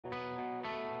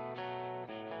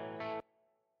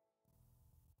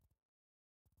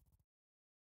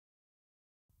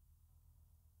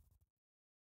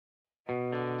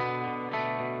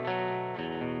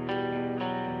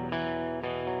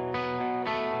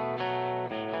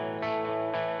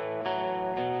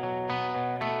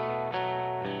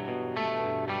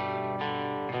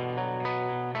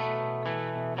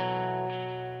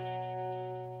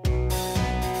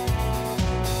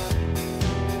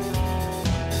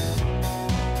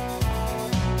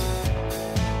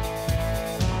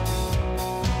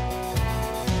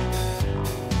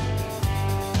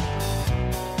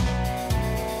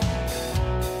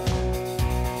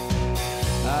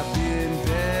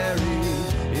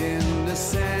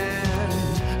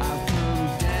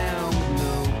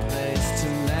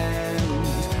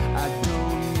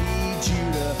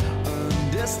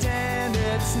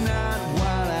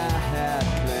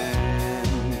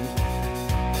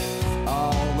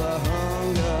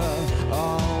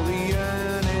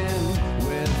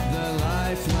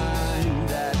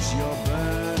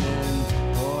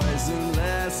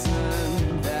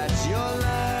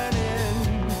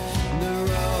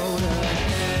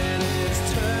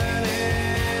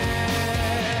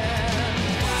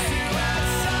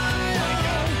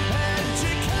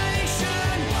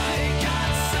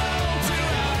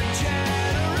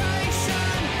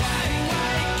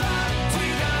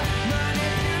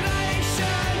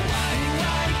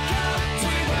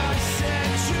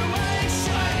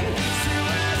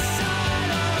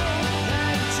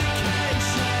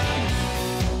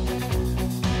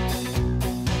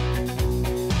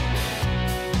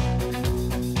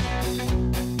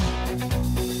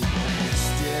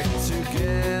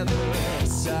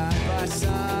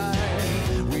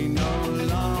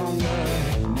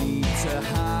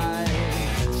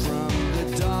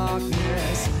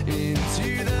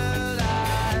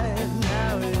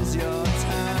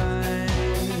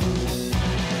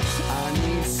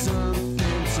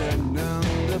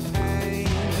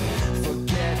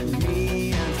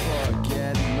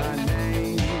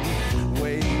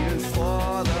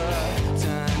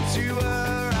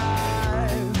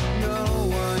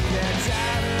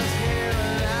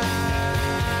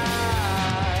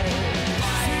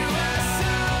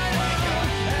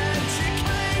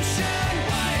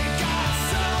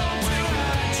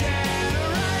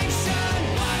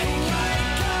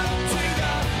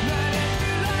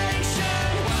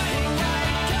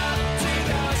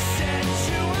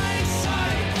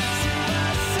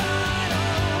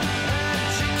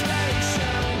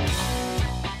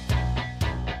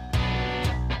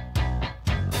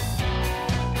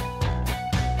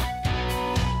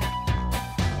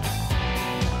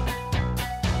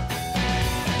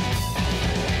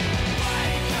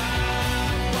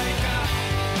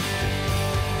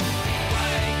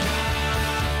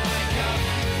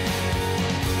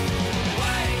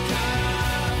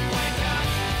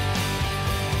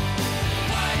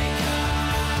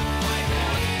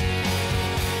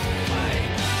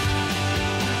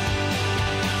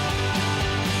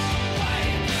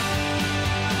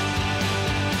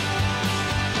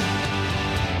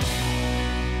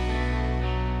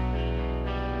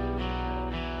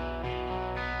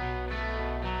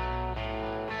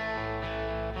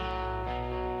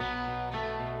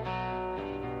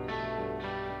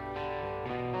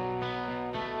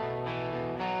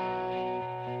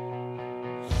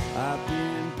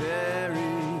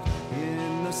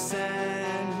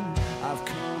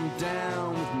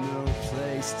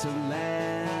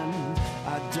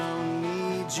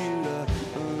need you to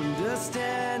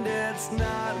understand it's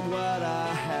not what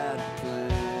I had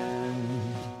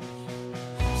planned.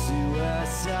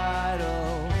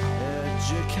 Suicidal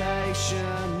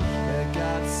education, it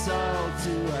got sold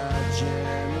to a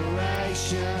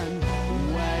generation.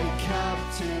 Wake up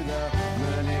to the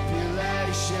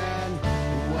manipulation,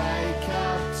 wake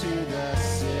up to the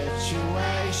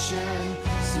situation.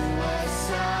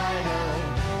 Suicidal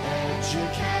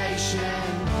education,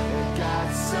 it got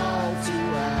sold to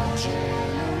our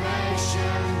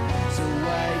generation. So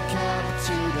wake up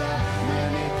to the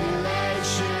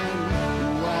manipulation,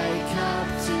 wake up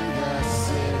to the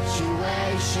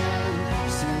situation.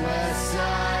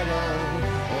 Suicidal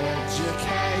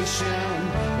education,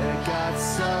 it got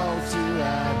sold to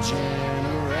our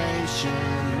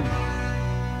generation.